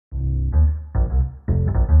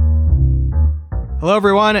Hello,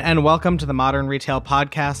 everyone, and welcome to the Modern Retail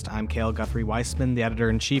Podcast. I'm Cale Guthrie-Weissman, the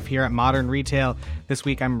editor-in-chief here at Modern Retail. This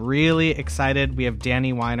week, I'm really excited. We have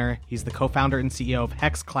Danny Winer. He's the co-founder and CEO of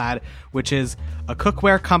HexClad, which is a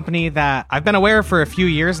cookware company that I've been aware of for a few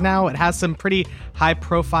years now. It has some pretty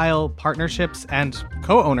high-profile partnerships and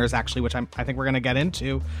co-owners, actually, which I think we're going to get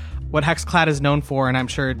into. What HexClad is known for, and I'm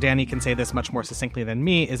sure Danny can say this much more succinctly than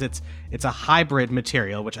me, is it's a hybrid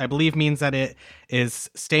material, which I believe means that it is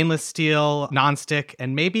stainless steel, nonstick,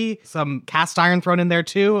 and maybe some cast iron thrown in there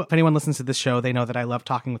too. If anyone listens to this show, they know that I love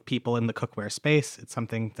talking with people in the cookware space. It's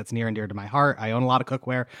something that's near and dear to my heart. I own a lot of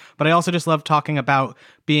cookware, but I also just love talking about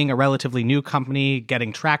being a relatively new company,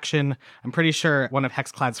 getting traction. I'm pretty sure one of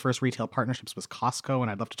HexClad's first retail partnerships was Costco, and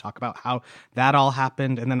I'd love to talk about how that all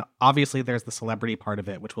happened. And then obviously there's the celebrity part of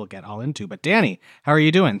it, which we'll get all into. But Danny, how are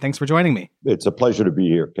you doing? Thanks for joining me. It's a pleasure to be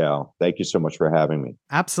here, Cal. Thank you so much for having me.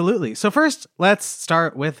 Absolutely. So first, let's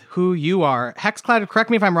start with who you are. HexClad,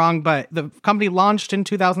 correct me if I'm wrong, but the company launched in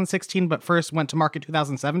 2016, but first went to market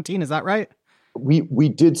 2017. Is that right? We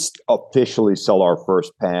did officially sell our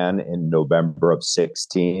first pan in November of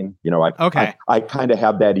 16. You know, I kind of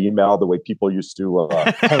have that email the way people used to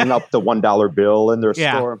hang up the $1 bill in their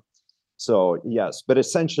store. So yes, but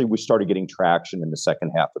essentially we started getting traction in the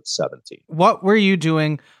second half of 17. What were you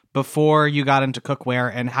doing before you got into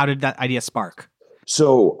cookware, and how did that idea spark?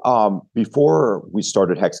 So before we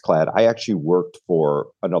started HexClad, I actually worked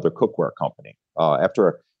for another cookware company.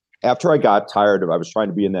 After I got tired of, I was trying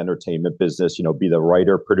to be in the entertainment business, you know, be the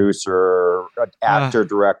writer, producer, actor,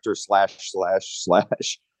 director, /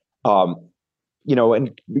 you know,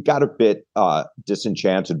 and we got a bit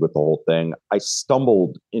disenchanted with the whole thing. I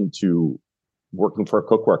stumbled into working for a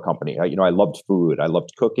cookware company. I loved food. I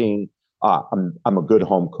loved cooking. I'm a good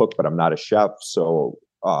home cook, but I'm not a chef. So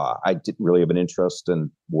I didn't really have an interest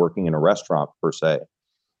in working in a restaurant per se.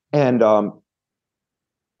 And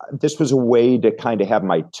this was a way to kind of have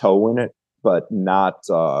my toe in it, but not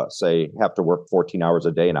say have to work 14 hours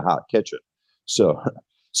a day in a hot kitchen.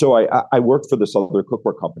 So I worked for this other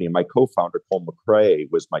cookware company, and my co-founder, Cole McRae,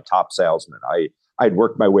 was my top salesman. I'd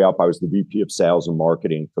worked my way up. I was the VP of sales and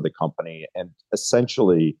marketing for the company. And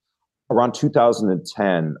essentially, around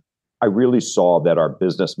 2010, I really saw that our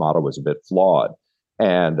business model was a bit flawed.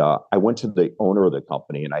 And I went to the owner of the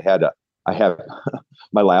company, and I had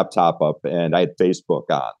my laptop up, and I had Facebook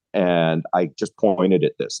on. And I just pointed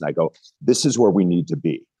at this, and I go, this is where we need to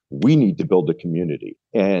be. We need to build a community.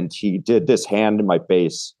 And he did this hand in my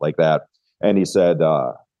face like that. And he said,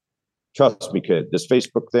 trust me, kid, this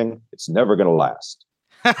Facebook thing, it's never going to last.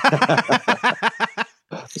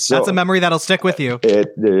 So, that's a memory that'll stick with you.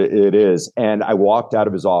 It is. And I walked out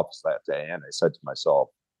of his office that day, and I said to myself,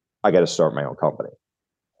 I got to start my own company.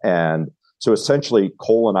 And so essentially,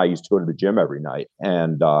 Cole and I used to go to the gym every night,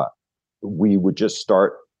 and we would just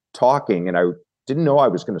start talking. And I didn't know I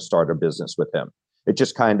was going to start a business with him. It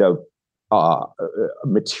just kind of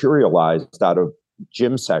materialized out of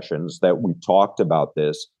gym sessions that we talked about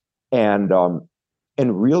this, and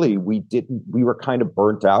really we were kind of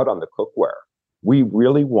burnt out on the cookware. We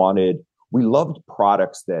loved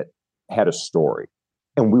products that had a story,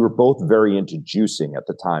 and we were both very into juicing at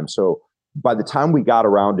the time. So by the time we got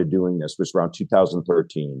around to doing this was around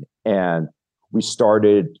 2013, and we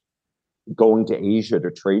started going to Asia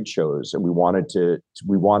to trade shows, and we wanted to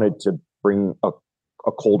bring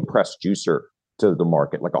a cold press juicer to the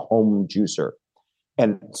market, like a home juicer.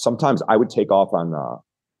 And sometimes I would take off on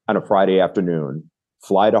a Friday afternoon,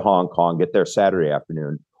 fly to Hong Kong, get there Saturday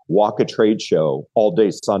afternoon, walk a trade show all day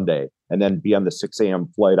Sunday, and then be on the 6 a.m.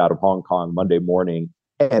 flight out of Hong Kong Monday morning,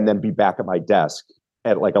 and then be back at my desk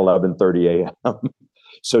at like 11:30 a.m.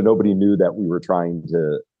 So nobody knew that we were trying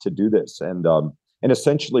to do this. And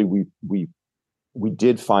essentially we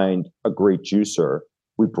did find a great juicer.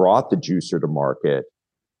 We brought the juicer to market,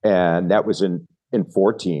 and that was in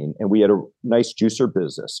 14. And we had a nice juicer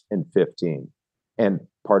business in 15 and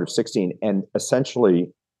part of 16. And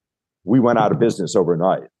essentially, we went out of business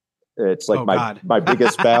overnight. It's like my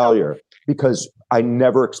biggest failure, because I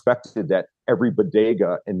never expected that every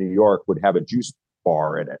bodega in New York would have a juice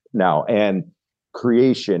bar in it now. And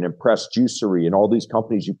Creation and Press Juicery and all these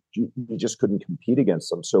companies, you just couldn't compete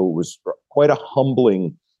against them. So it was quite a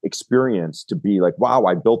humbling experience to be like, wow,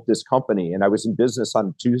 I built this company, and I was in business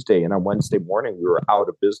on Tuesday, and on Wednesday morning we were out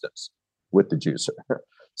of business with the juicer.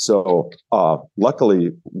 So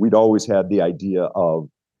luckily, we'd always had the idea of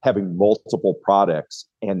having multiple products.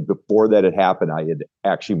 And before that had happened, I had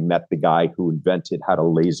actually met the guy who invented how to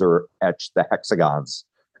laser etch the hexagons.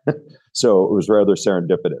 So it was rather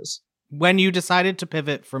serendipitous. When you decided to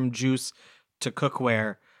pivot from juice to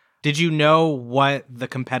cookware, Did you know what the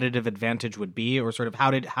competitive advantage would be, or sort of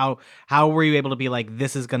how were you able to be like,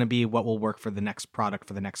 this is going to be what will work for the next product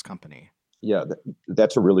for the next company? Yeah,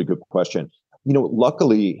 that's a really good question.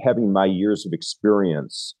 Luckily, having my years of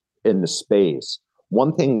experience in the space,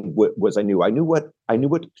 one thing was I knew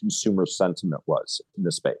what consumer sentiment was in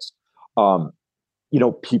the space.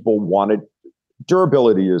 People wanted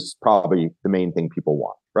durability is probably the main thing people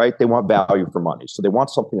want, right? They want value for money, so they want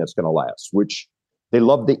something that's going to last. Which they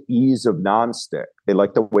love the ease of nonstick. They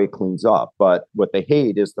like the way it cleans up, but what they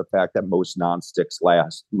hate is the fact that most nonsticks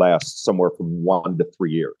last somewhere from 1 to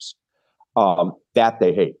 3 years. That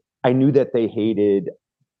they hate. I knew that they hated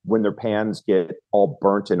when their pans get all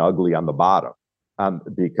burnt and ugly on the bottom,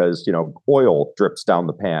 because oil drips down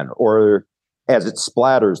the pan, or as it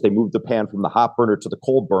splatters, they move the pan from the hot burner to the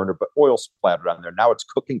cold burner, but oil splattered on there. Now it's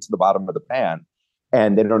cooking to the bottom of the pan,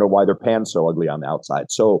 and they don't know why their pan's so ugly on the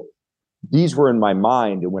outside. So these were in my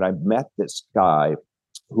mind, and when I met this guy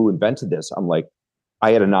who invented this, I'm like,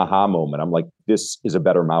 I had an aha moment. I'm like, this is a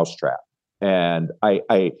better mousetrap, and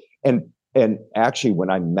and actually, when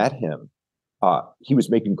I met him, he was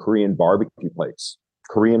making Korean barbecue plates,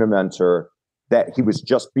 Korean inventor, that he was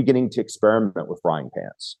just beginning to experiment with frying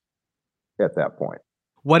pans at that point.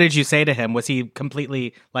 What did you say to him? Was he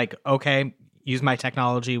completely like, okay, use my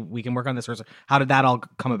technology, we can work on this? Or how did that all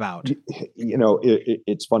come about?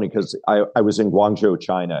 It's funny because I was in Guangzhou,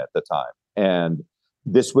 China at the time. And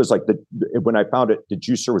this was like when I found it, the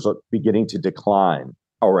juicer was beginning to decline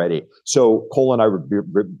already. So Cole and I were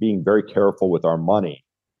being very careful with our money.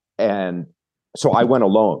 And so I went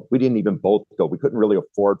alone. We didn't even both go. We couldn't really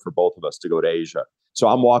afford for both of us to go to Asia. So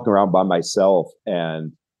I'm walking around by myself,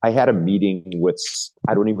 and I had a meeting with,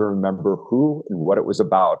 I don't even remember who and what it was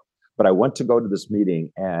about, but I went to go to this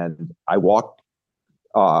meeting, and I walked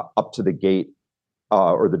up to the gate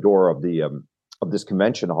or the door of this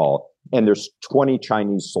convention hall, and there's 20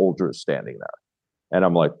 Chinese soldiers standing there. And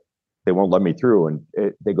I'm like, they won't let me through.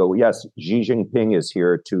 And they go, yes, Xi Jinping is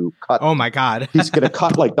here to cut. Oh my God. He's going to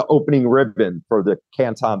cut like the opening ribbon for the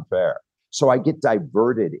Canton Fair. So I get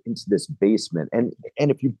diverted into this basement. And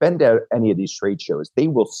if you've been to any of these trade shows, they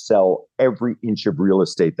will sell every inch of real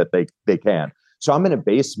estate that they can. So I'm in a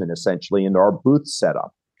basement essentially, and there are booths set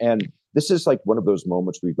up. And this is like one of those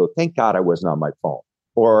moments where you go, thank God I wasn't on my phone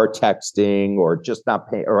or texting or just not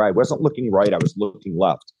paying, or I wasn't looking right, I was looking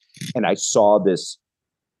left. And I saw this,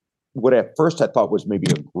 what at first I thought was maybe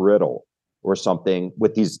a griddle or something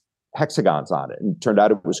with these hexagons on it. And it turned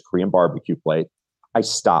out it was Korean barbecue plate. I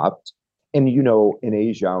stopped. And, in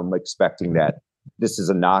Asia, I'm expecting that this is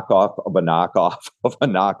a knockoff of a knockoff of a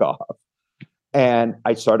knockoff. And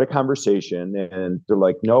I started a conversation, and they're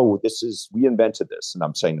like, no, we invented this. And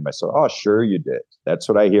I'm saying to myself, oh, sure you did. That's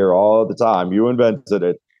what I hear all the time. You invented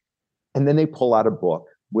it. And then they pull out a book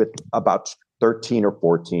with about 13 or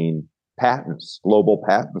 14 patents, global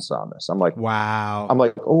patents on this. I'm like, wow. I'm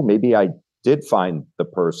like, oh, maybe I did find the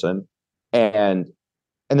person.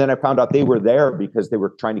 And then I found out they were there because they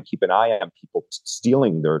were trying to keep an eye on people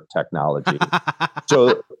stealing their technology.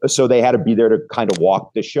 So they had to be there to kind of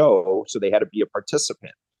walk the show. So they had to be a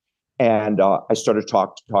participant. And I started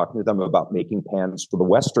talking to them about making pans for the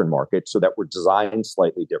Western market so that were designed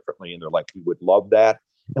slightly differently. And they're like, we would love that.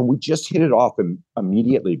 And we just hit it off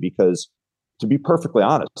immediately because, to be perfectly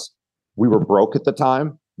honest, we were broke at the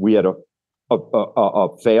time. We had a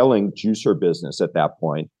failing juicer business at that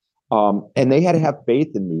point. And they had to have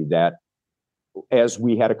faith in me that as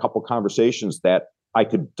we had a couple conversations that I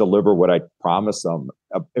could deliver what I promised them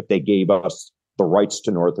if they gave us the rights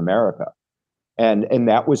to North America. And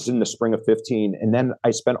that was in the spring of 15. And then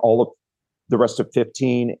I spent all of the rest of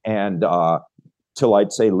 15 and till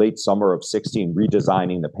I'd say late summer of 16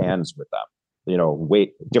 redesigning the pans with them.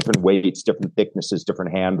 Different weights, different thicknesses,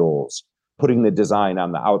 different handles, putting the design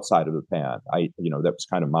on the outside of the pan. That was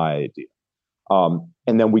kind of my idea.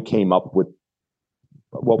 And then we came up with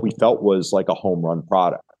what we felt was like a home run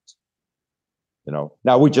product.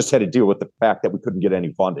 Now we just had to deal with the fact that we couldn't get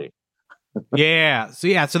any funding.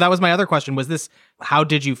 So that was my other question. Was this, how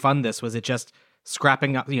did you fund this? Was it just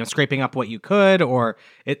scraping up what you could, or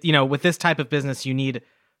with this type of business, you need,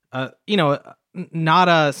 not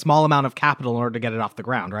a small amount of capital in order to get it off the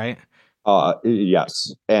ground, right?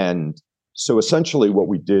 Yes. And so essentially what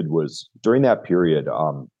we did was during that period,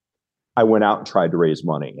 I went out and tried to raise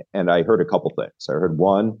money, and I heard a couple things. I heard,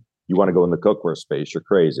 one, you want to go in the cookware space, you're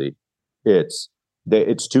crazy. It's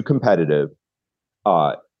too competitive.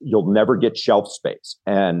 You'll never get shelf space.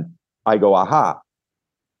 And I go, aha,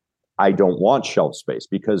 I don't want shelf space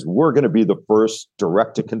because we're going to be the first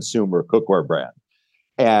direct-to-consumer cookware brand.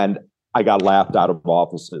 And I got laughed out of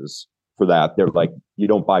offices for that. They're like, you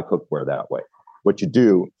don't buy cookware that way. What you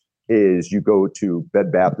do is you go to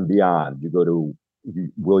Bed Bath & Beyond, you go to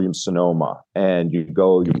Williams-Sonoma, and you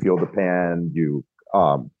feel the pan, you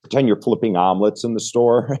pretend you're flipping omelets in the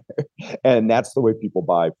store. And that's the way people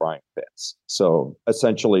buy frying pans. So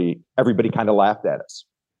essentially, everybody kind of laughed at us,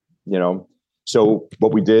 you know? So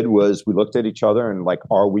what we did was we looked at each other and like,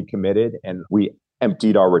 are we committed? And we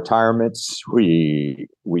emptied our retirements. We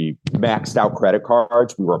maxed out credit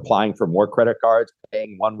cards. We were applying for more credit cards,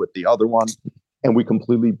 paying one with the other one, and we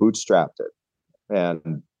completely bootstrapped it.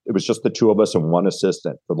 And it was just the two of us and one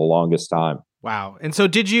assistant for the longest time. Wow. And so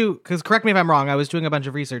did you, because correct me if I'm wrong, I was doing a bunch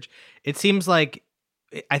of research. It seems like,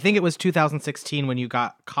 I think it was 2016 when you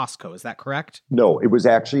got Costco. Is that correct? No, it was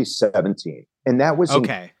actually 17. And that was,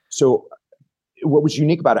 okay. So what was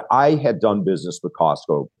unique about it, I had done business with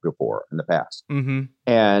Costco before in the past. Mm-hmm.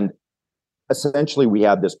 And essentially we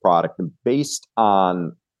had this product, and based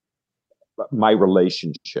on my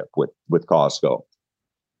relationship with Costco,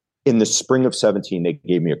 in the spring of 17, they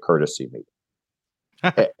gave me a courtesy meeting.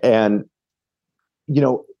 And,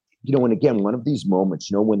 and again, one of these moments,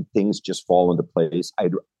 when things just fall into place,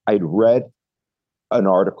 I'd read an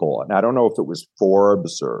article, and I don't know if it was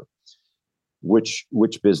Forbes or which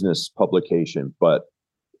business publication, but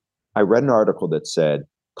I read an article that said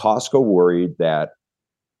Costco worried that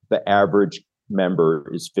the average member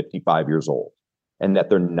is 55 years old and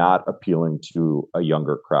that they're not appealing to a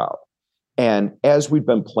younger crowd. And as we've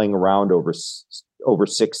been playing around over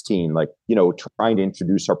 16, trying to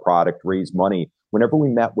introduce our product, raise money, whenever we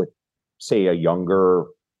met with, say, a younger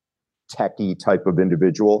techie type of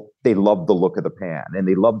individual, they loved the look of the pan, and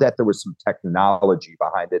they loved that there was some technology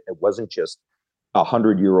behind it. It wasn't just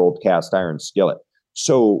 100-year-old cast iron skillet.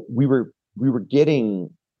 So we were getting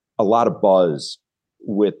a lot of buzz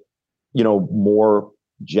with, more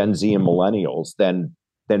Gen Z and millennials than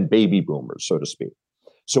baby boomers, so to speak.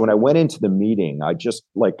 So when I went into the meeting, I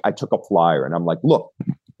took a flyer and I'm like, look,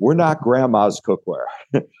 we're not grandma's cookware.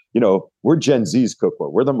 We're Gen Z's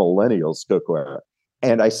cookware. We're the millennials cookware.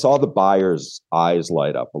 And I saw the buyer's eyes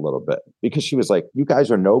light up a little bit, because she was like, you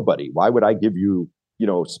guys are nobody. Why would I give you,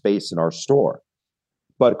 space in our store?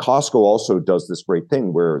 But Costco also does this great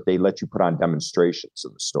thing where they let you put on demonstrations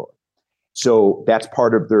in the store. So that's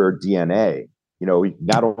part of their DNA.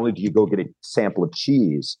 Not only do you go get a sample of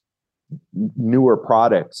cheese, newer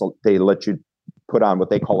products, they let you put on what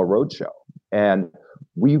they call a roadshow. And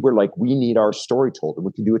we were like, we need our story told, and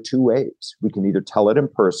we can do it two ways. We can either tell it in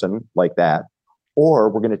person like that, or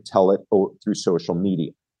we're going to tell it through social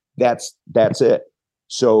media. That's it.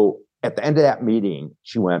 So at the end of that meeting,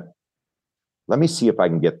 she went, let me see if I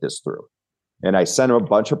can get this through. And I sent them a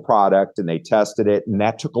bunch of product, and they tested it. And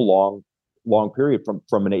that took a long period.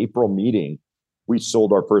 From an April meeting, we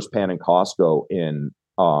sold our first pan in Costco in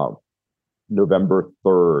November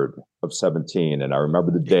 3rd of 17. And I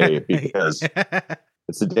remember the day because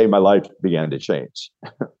it's the day my life began to change.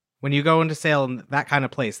 When you go into sale in that kind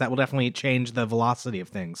of place, that will definitely change the velocity of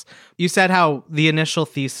things. You said how the initial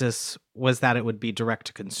thesis was that it would be direct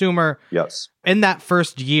to consumer. Yes. In that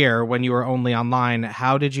first year when you were only online,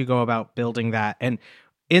 how did you go about building that? And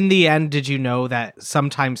in the end, did you know that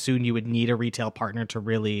sometime soon you would need a retail partner to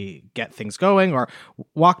really get things going? Or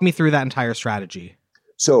walk me through that entire strategy.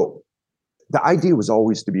 So the idea was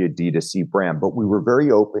always to be a D2C brand, but we were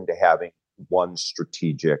very open to having one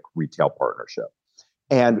strategic retail partnership.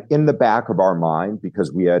 And in the back of our mind,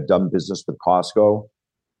 because we had done business with Costco,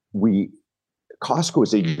 Costco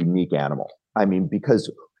is a unique animal. I mean,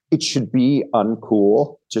 because it should be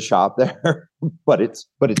uncool to shop there, but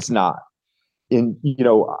it's not.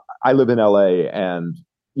 I live in LA, and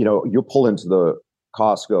you'll pull into the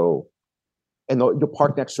Costco and you'll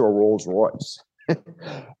park next to a Rolls Royce.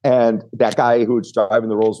 And that guy who's driving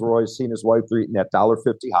the Rolls Royce, seeing his wife eating that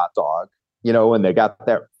 $1.50 hot dog, and they got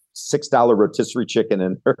that $6 rotisserie chicken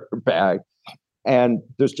in her bag. And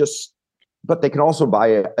but they can also buy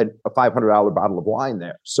a $500 bottle of wine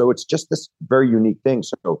there. So it's just this very unique thing.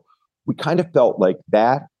 So we kind of felt like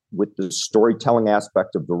that, with the storytelling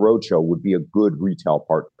aspect of the roadshow, would be a good retail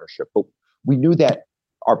partnership. But we knew that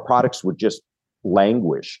our products would just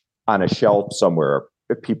languish on a shelf somewhere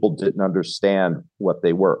if people didn't understand what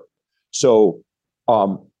they were. So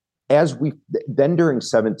then during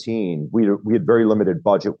 17, we had very limited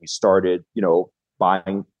budget. We started,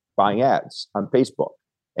 buying ads on Facebook.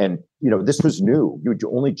 And, this was new. You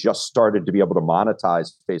only just started to be able to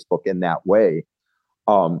monetize Facebook in that way.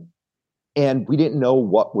 And we didn't know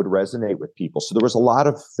what would resonate with people. So there was a lot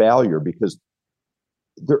of failure because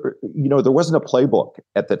there wasn't a playbook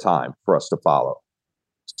at the time for us to follow.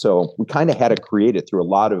 So we kind of had to create it through a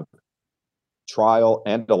lot of trial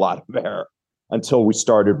and a lot of error until we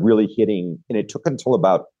started really hitting. And it took until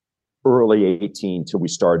about early 18 till we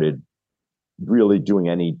started really doing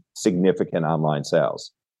any significant online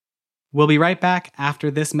sales. We'll be right back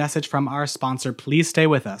after this message from our sponsor. Please stay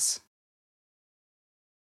with us.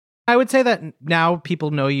 I would say that now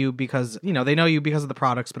people know you because, they know you because of the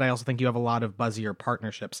products, but I also think you have a lot of buzzier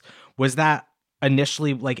partnerships. Was that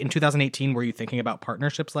initially, like in 2018, were you thinking about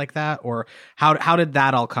partnerships like that? Or how did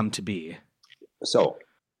that all come to be? So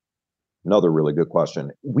another really good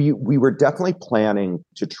question. We were definitely planning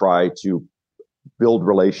to try to build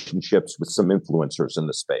relationships with some influencers in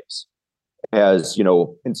the space. As you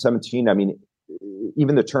know, in 17, I mean,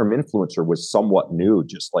 even the term influencer was somewhat new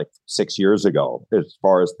just like 6 years ago, as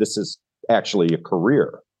far as this is actually a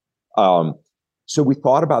career. So we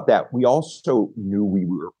thought about that. We also knew we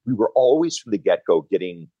were always from the get-go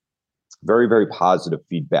getting very, very positive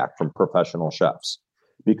feedback from professional chefs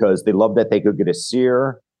because they loved that they could get a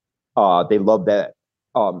sear. They love that,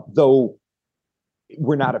 though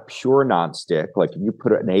we're not a pure nonstick. Like if you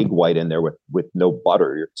put an egg white in there with no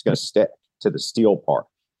butter, it's going to stick to the steel part.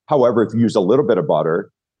 However, if you use a little bit of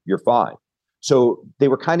butter, you're fine. So they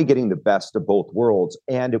were kind of getting the best of both worlds,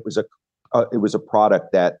 and it was a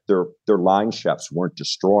product that their line chefs weren't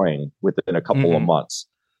destroying within a couple of months.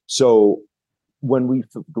 So when we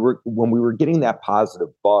were getting that positive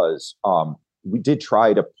buzz, we did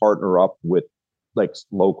try to partner up with like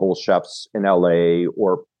local chefs in LA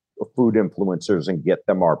or food influencers and get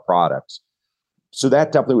them our products. So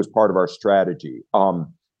that definitely was part of our strategy.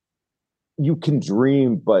 You can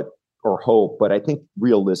dream, or hope, but I think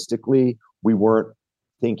realistically, we weren't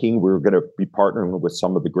thinking we were going to be partnering with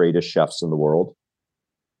some of the greatest chefs in the world.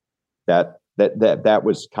 That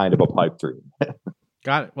was kind of a pipe dream.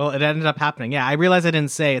 Got it. Well, it ended up happening. Yeah, I realize I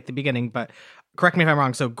didn't say at the beginning, but correct me if I'm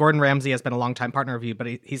wrong. So Gordon Ramsay has been a longtime partner of you, but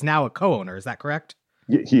he's now a co-owner. Is that correct?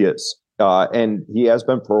 He is. And he has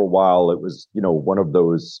been for a while. It was, one of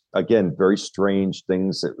those, again, very strange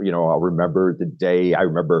things that, I'll remember the day. I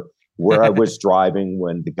remember where I was driving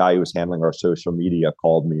when the guy who was handling our social media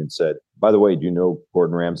called me and said, by the way, do you know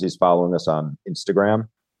Gordon Ramsay's following us on Instagram?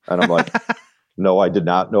 And I'm like, no, I did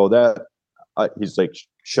not know that. He's like,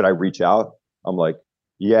 should I reach out? I'm like,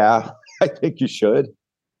 yeah, I think you should.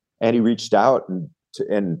 And he reached out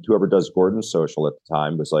and whoever does Gordon's social at the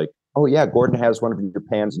time was like, oh yeah, Gordon has one of your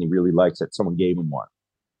pans and he really likes it. Someone gave him one.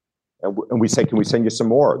 And we said, can we send you some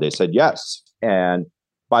more? They said, yes. And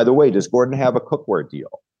by the way, does Gordon have a cookware deal?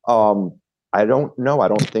 I don't know. I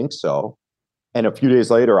don't think so. And a few days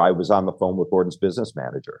later, I was on the phone with Gordon's business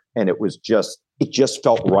manager, and it just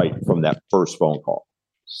felt right from that first phone call.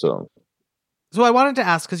 So I wanted to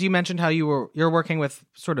ask, because you mentioned how you're working with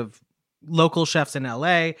sort of local chefs in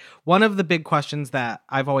LA. One of the big questions that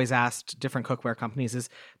I've always asked different cookware companies is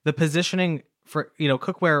the positioning for,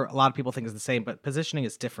 cookware. A lot of people think is the same, but positioning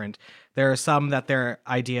is different. There are some that their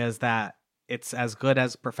idea is that it's as good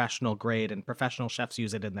as professional grade and professional chefs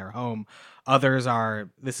use it in their home. Others are,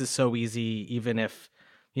 this is so easy, even if,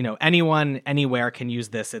 anyone, anywhere can use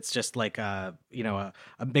this. It's just like a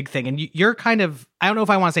big thing. And you're kind of, I don't know if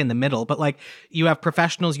I want to say in the middle, but like you have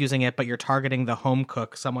professionals using it, but you're targeting the home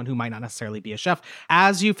cook, someone who might not necessarily be a chef.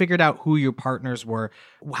 As you figured out who your partners were,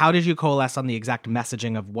 how did you coalesce on the exact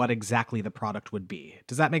messaging of what exactly the product would be?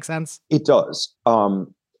 Does that make sense? It does.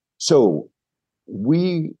 So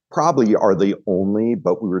we probably are the only,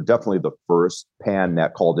 but we were definitely the first pan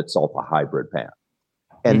that called itself a hybrid pan.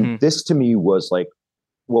 And this to me was like,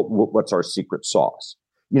 what's our secret sauce?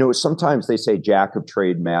 Sometimes they say jack of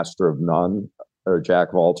trade, master of none, or jack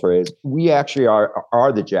of all trades. We actually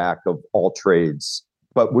are the jack of all trades,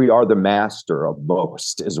 but we are the master of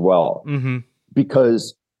most as well.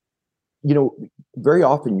 Because, very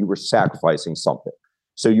often you were sacrificing something.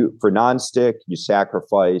 So for nonstick, you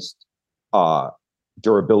sacrificed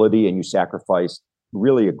durability and you sacrificed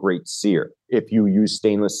really a great sear. If you use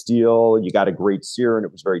stainless steel, you got a great sear and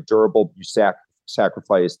it was very durable. You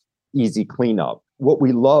sacrificed easy cleanup. What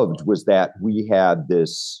we loved was that we had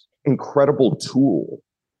this incredible tool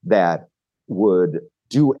that would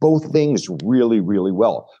do both things really, really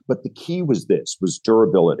well. But the key was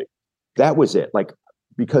durability. That was it.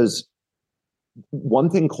 Because one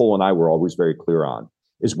thing Cole and I were always very clear on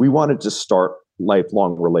is we wanted to start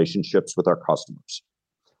lifelong relationships with our customers.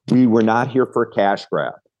 We were not here for a cash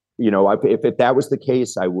grab. If that was the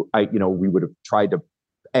case, we would have tried to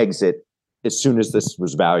exit as soon as this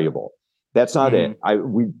was valuable. That's not it.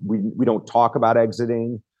 We don't talk about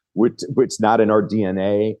exiting. It's not in our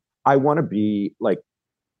DNA. I want to be like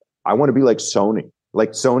Sony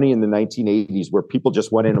in the 1980s, where people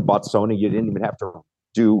just went in and bought Sony. You didn't even have to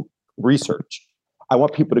do research. I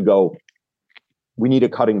want people to go, We need a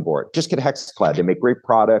cutting board. Just get HexClad. They make great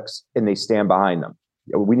products and they stand behind them.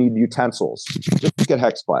 We need utensils. Just get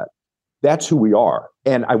HexClad. That's who we are.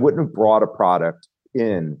 And I wouldn't have brought a product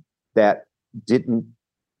in that didn't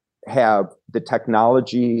have the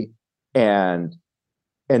technology and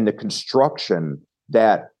the construction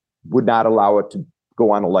that would not allow it to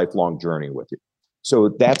go on a lifelong journey with you.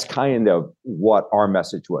 So that's kind of what our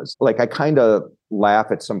message was. Like, I kind of laugh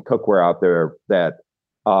at some cookware out there that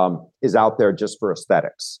is out there just for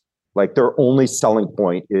aesthetics. Like, their only selling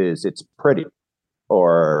point is it's pretty,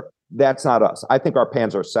 or that's not us. I think our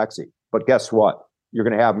pans are sexy, but guess what? You're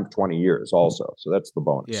going to have them 20 years also. So that's the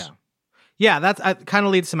bonus. Yeah. Yeah, that kind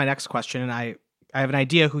of leads to my next question. And I have an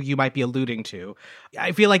idea who you might be alluding to.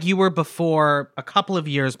 I feel like you were a couple of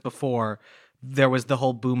years before there was the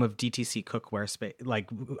whole boom of DTC cookware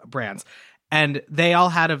brands. And they all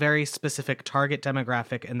had a very specific target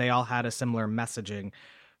demographic, and they all had a similar messaging.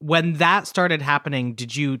 When that started happening,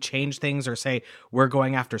 did you change things or say, we're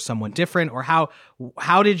going after someone different? Or how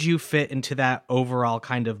did you fit into that overall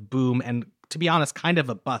kind of boom and, to be honest, kind of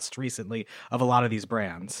a bust recently of a lot of these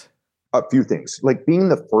brands? A few things. Like, being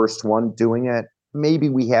the first one doing it, maybe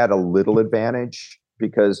we had a little advantage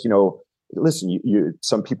because, listen,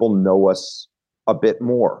 some people know us a bit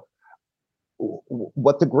more.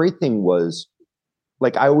 What the great thing was,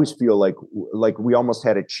 like, I always feel like we almost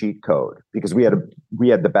had a cheat code because we had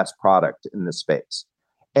the best product in this space.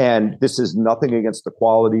 And this is nothing against the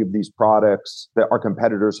quality of these products that our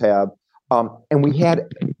competitors have. And we had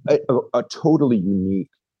a totally unique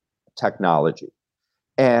technology.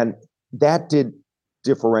 And that did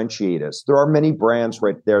differentiate us. There are many brands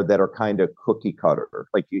right there that are kind of cookie cutter,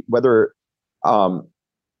 like whether,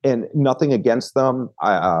 and nothing against them.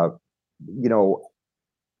 I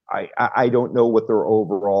don't know what their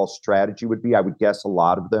overall strategy would be. I would guess a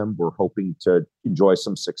lot of them were hoping to enjoy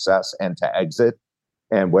some success and to exit,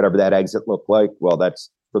 and whatever that exit looked like, well, that's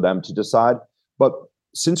for them to decide. But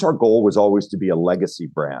since our goal was always to be a legacy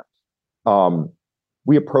brand,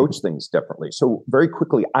 we approached things differently. So very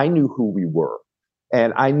quickly, I knew who we were,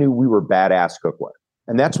 and I knew we were badass cookware.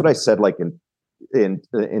 And that's what I said, like in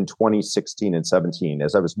 2016 and 17,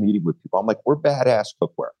 as I was meeting with people. I'm like, we're badass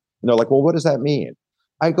cookware. And they're like, well, what does that mean?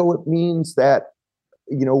 I go, it means that,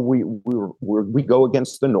 we go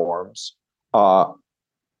against the norms.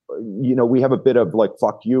 We have a bit of like,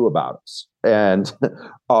 fuck you about us. And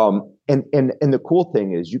the cool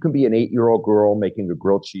thing is, you can be an 8-year-old girl making a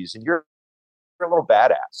grilled cheese and you're a little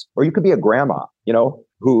badass, or you could be a grandma,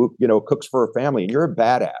 who, cooks for her family, and you're a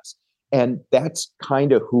badass. And that's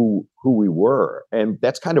kind of who we were. And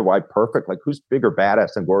that's kind of why Perfect, like, who's bigger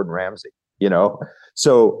badass than Gordon Ramsay,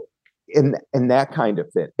 So in that kind of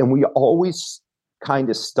fit. And we always kind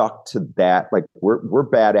of stuck to that. Like, we're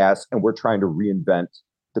badass and we're trying to reinvent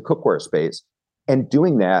the cookware space. And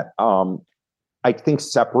doing that, I think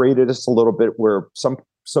separated us a little bit, where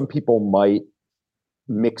some people might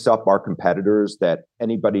mix up our competitors, that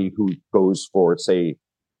anybody who goes for, say,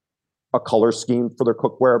 a color scheme for their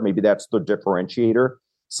cookware, maybe that's the differentiator.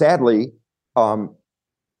 Sadly,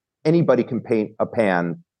 anybody can paint a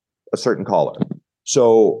pan a certain color.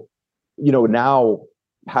 So, now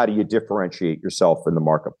how do you differentiate yourself in the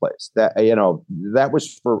marketplace? That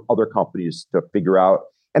was for other companies to figure out.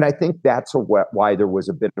 And I think that's why there was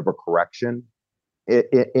a bit of a correction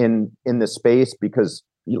in the space, because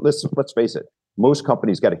let's face it, most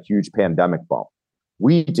companies got a huge pandemic bump.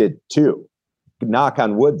 We did too. Knock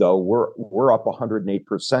on wood, though, we're up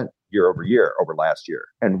 108% year over year over last year,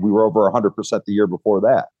 and we were over 100% the year before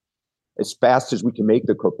that. As fast as we can make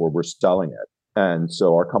the cookware, we're selling it, and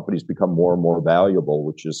so our company's become more and more valuable,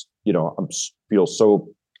 which is, I feel so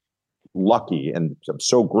lucky, and I'm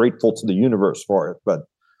so grateful to the universe for it. But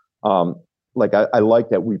I like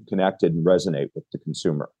that we've connected and resonate with the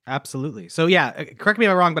consumer. Absolutely. So yeah, correct me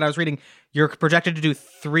if I'm wrong, but I was reading you're projected to do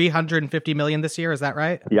 $350 million this year. Is that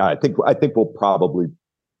right? Yeah, I think we'll probably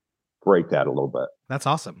break that a little bit. That's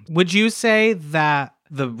awesome. Would you say that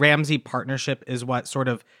the Ramsay partnership is what sort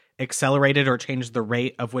of accelerated or changed the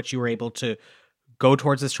rate of which you were able to go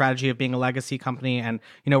towards the strategy of being a legacy company? And,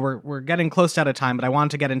 we're getting close to out of time, but I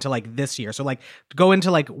wanted to get into like this year. So go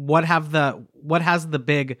into what has the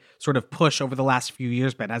big sort of push over the last few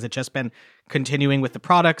years been? Has it just been continuing with the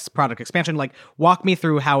product expansion? Walk me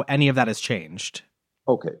through how any of that has changed.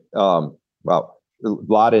 Okay. Well, a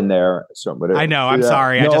lot in there. So, but I know, I'm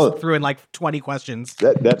sorry. No, I just threw in 20 questions.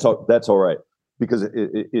 That's all right. Because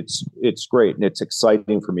it's great. And it's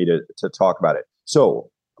exciting for me to talk about it.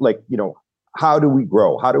 So how do we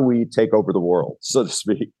grow? How do we take over the world, so to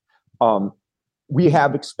speak? We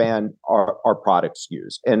have expanded our product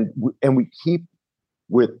SKUs, and we keep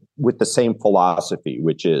with the same philosophy,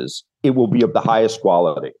 which is it will be of the highest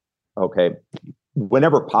quality. Okay.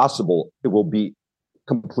 Whenever possible, it will be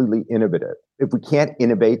completely innovative. If we can't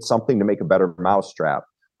innovate something to make a better mousetrap,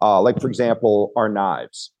 like for example, our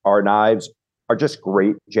knives are just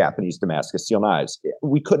great Japanese Damascus steel knives.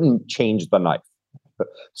 We couldn't change the knife.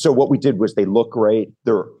 So what we did was they look great.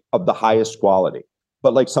 They're of the highest quality.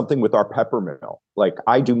 But like something with our pepper mill, like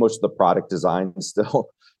I do most of the product design still.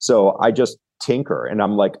 So I just tinker and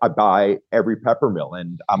I'm like, I buy every pepper mill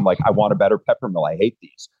and I'm like, I want a better pepper mill. I hate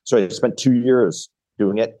these. So I spent 2 years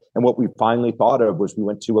doing it. And what we finally thought of was we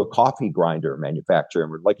went to a coffee grinder manufacturer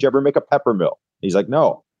and we're like, do you ever make a pepper mill? He's like,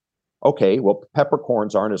 no. Okay, well,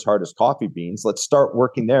 peppercorns aren't as hard as coffee beans. Let's start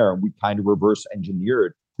working there. And we kind of reverse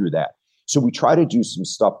engineered through that. So we try to do some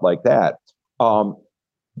stuff like that.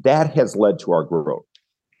 That has led to our growth.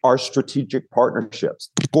 Our strategic partnerships.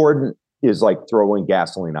 Gordon is like throwing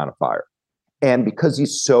gasoline on a fire. And because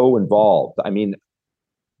he's so involved, I mean,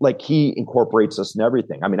 like he incorporates us in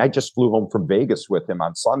everything. I mean, I just flew home from Vegas with him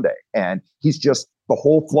on Sunday and he's just the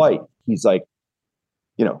whole flight. He's like,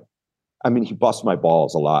 you know, I mean, he busts my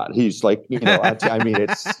balls a lot. He's like, you know, I mean,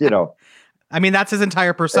 it's, you know. I mean, that's his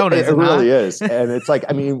entire persona. It really is. And it's like,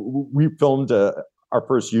 I mean, we filmed our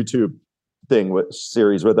first YouTube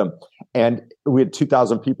series with him and we had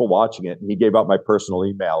 2,000 people watching it and he gave out my personal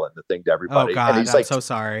email and the thing to everybody. Oh God, and he's I'm like, so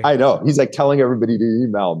sorry. I know. He's like telling everybody to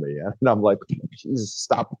email me. And I'm like, Jesus,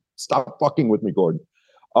 stop fucking with me, Gordon.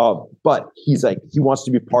 But he's like, he wants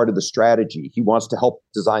to be part of the strategy. He wants to help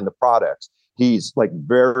design the products. He's like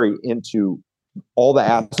very into all the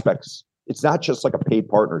aspects. It's not just like a paid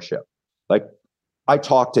partnership. Like I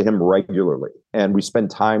talk to him regularly and we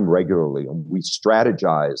spend time regularly and we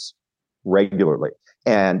strategize regularly.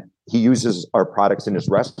 And he uses our products in his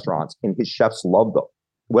restaurants and his chefs love them.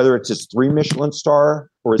 Whether it's his 3 Michelin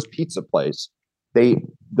star or his pizza place,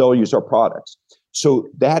 they'll use our products. So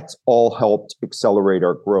that's all helped accelerate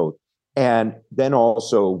our growth. And then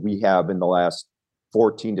also we have in the last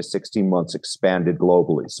 14 to 16 months expanded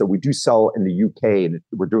globally. So we do sell in the UK and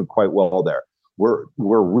we're doing quite well there. We're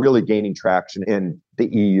really gaining traction in the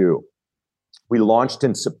EU. We launched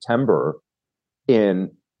in September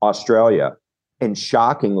in Australia. And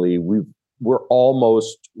shockingly, we're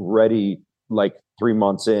almost ready, like 3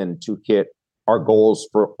 months in, to hit our goals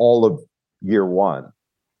for all of year one.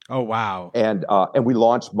 Oh, wow. And we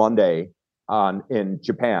launched Monday in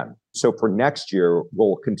Japan. So for next year,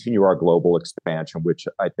 we'll continue our global expansion, which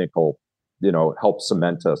I think will, you know, help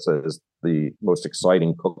cement us as the most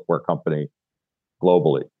exciting cookware company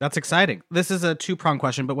globally. That's exciting. This is a 2-pronged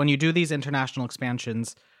question, but when you do these international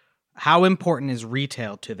expansions, how important is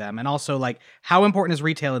retail to them? And also, like, how important is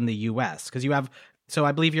retail in the US? Because you have, so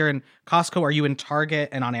I believe you're in Costco. Are you in Target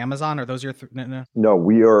and on Amazon? Are those your No,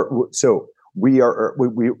 we are. So we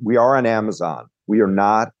are on Amazon. We're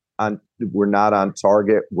not on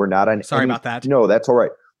Target. We're not on. Sorry about that. No, that's all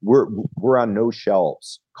right. We're on no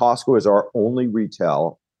shelves. Costco is our only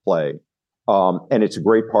retail play, and it's a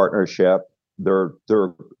great partnership. They're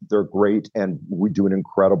great, and we do an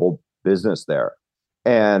incredible business there.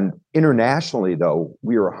 And internationally, though,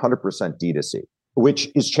 we are 100% D2C, which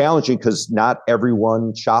is challenging because not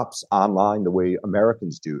everyone shops online the way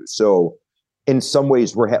Americans do. So in some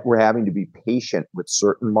ways, we're having to be patient with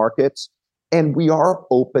certain markets. And we are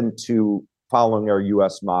open to following our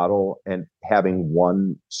US model and having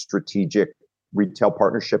one strategic retail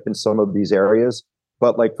partnership in some of these areas.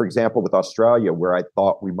 But like, for example, with Australia, where I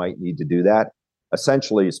thought we might need to do that,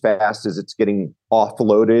 essentially as fast as it's getting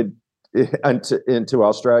offloaded into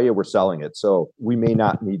Australia, we're selling it. So we may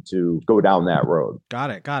not need to go down that road. Got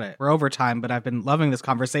it. We're over time, but I've been loving this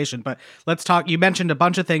conversation. But let's talk. You mentioned a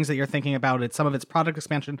bunch of things that you're thinking about. Some of it's product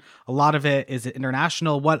expansion. A lot of it is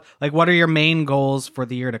international. What are your main goals for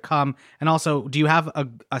the year to come? And also, do you have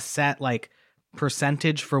a set like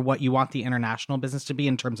percentage for what you want the international business to be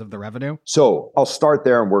in terms of the revenue? So I'll start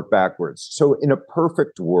there and work backwards. So in a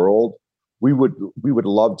perfect world, we would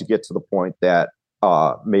love to get to the point that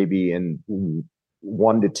maybe in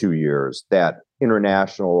 1 to 2 years, that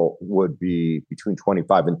international would be between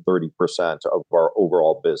 25 and 30% of our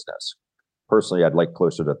overall business. Personally, I'd like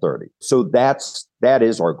closer to 30. So that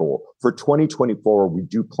is our goal. For 2024, we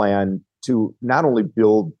do plan to not only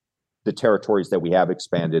build the territories that we have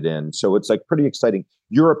expanded in. So it's like pretty exciting.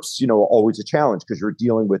 Europe's, always a challenge because you're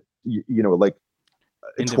dealing with, like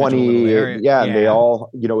 20, and they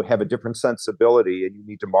all, have a different sensibility and you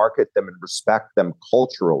need to market them and respect them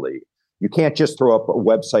culturally. You can't just throw up a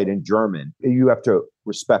website in German. You have to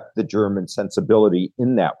respect the German sensibility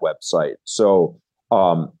in that website. So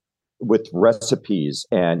with recipes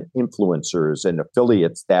and influencers and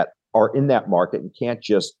affiliates that are in that market and can't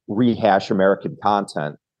just rehash American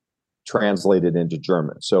content translated into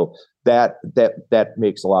German. So that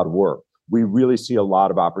makes a lot of work. We really see a lot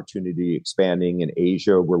of opportunity expanding in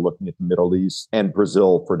Asia. We're looking at the Middle East and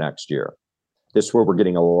Brazil for next year. This is where we're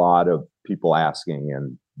getting a lot of people asking,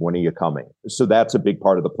 and when are you coming? So that's a big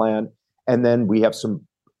part of the plan. And then we have some,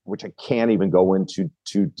 which I can't even go into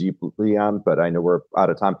too deeply on, but I know we're out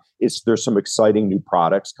of time. There's some exciting new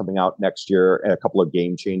products coming out next year, and a couple of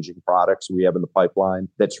game-changing products we have in the pipeline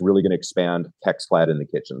that's really going to expand HexClad in the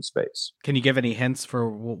kitchen space. Can you give any hints for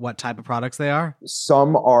what type of products they are?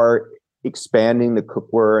 Some are expanding the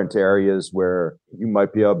cookware into areas where you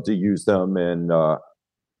might be able to use them in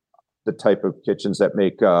the type of kitchens that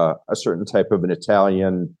make a certain type of an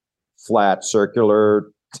Italian flat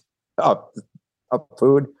circular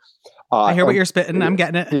food. I hear what you're spitting. I'm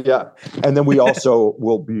getting it. Yeah. And then we also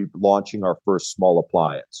will be launching our first small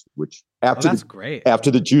appliance, which that's great.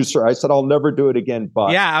 After the juicer, I said, I'll never do it again.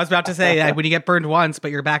 But yeah, I was about to say, when you get burned once,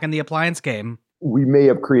 but you're back in the appliance game. We may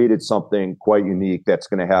have created something quite unique that's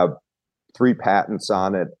going to have 3 patents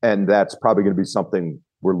on it. And that's probably going to be something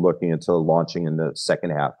we're looking into launching in the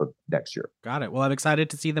second half of next year. Got it. Well, I'm excited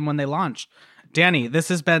to see them when they launch. Danny, this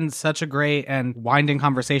has been such a great and winding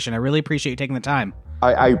conversation. I really appreciate you taking the time.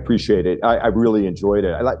 I appreciate it. I really enjoyed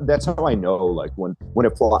it. That's how I know, like when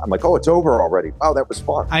it flies, I'm like, oh, it's over already. Wow, that was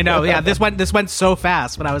fun. I know. Yeah, this went so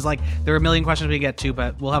fast, but I was like, there are a million questions we get to,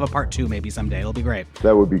 but we'll have a part 2 maybe someday. It'll be great.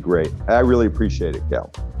 That would be great. I really appreciate it,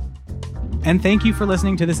 Cal. And thank you for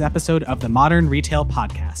listening to this episode of the Modern Retail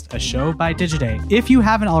Podcast, a show by Digiday. If you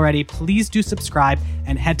haven't already, please do subscribe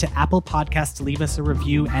and head to Apple Podcasts to leave us a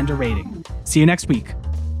review and a rating. See you next week.